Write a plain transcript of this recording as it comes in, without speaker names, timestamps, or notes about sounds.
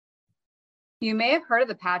You may have heard of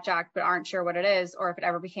the Patch Act, but aren't sure what it is or if it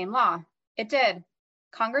ever became law. It did.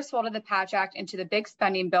 Congress folded the Patch Act into the big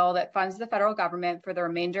spending bill that funds the federal government for the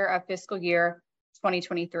remainder of fiscal year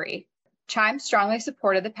 2023. Chime strongly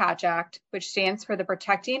supported the Patch Act, which stands for the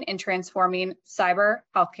Protecting and Transforming Cyber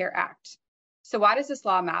Healthcare Act. So why does this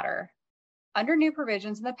law matter? Under new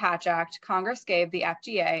provisions in the Patch Act, Congress gave the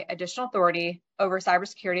FDA additional authority over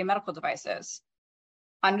cybersecurity and medical devices.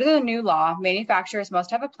 Under the new law, manufacturers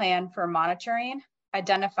must have a plan for monitoring,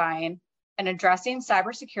 identifying, and addressing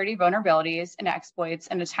cybersecurity vulnerabilities and exploits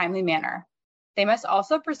in a timely manner. They must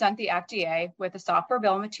also present the FDA with a software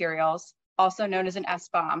bill of materials, also known as an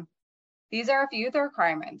SBOM. These are a few of the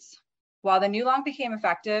requirements. While the new law became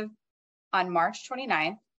effective on March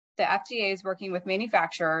 29th, the FDA is working with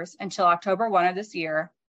manufacturers until October 1 of this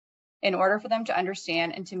year in order for them to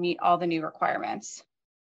understand and to meet all the new requirements.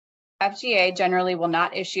 FDA generally will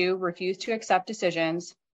not refuse to accept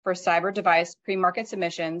decisions for cyber device pre-market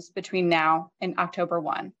submissions between now and October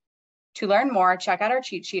 1. To learn more, check out our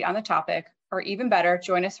cheat sheet on the topic, or even better,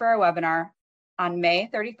 join us for our webinar on May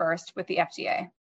 31st with the FDA.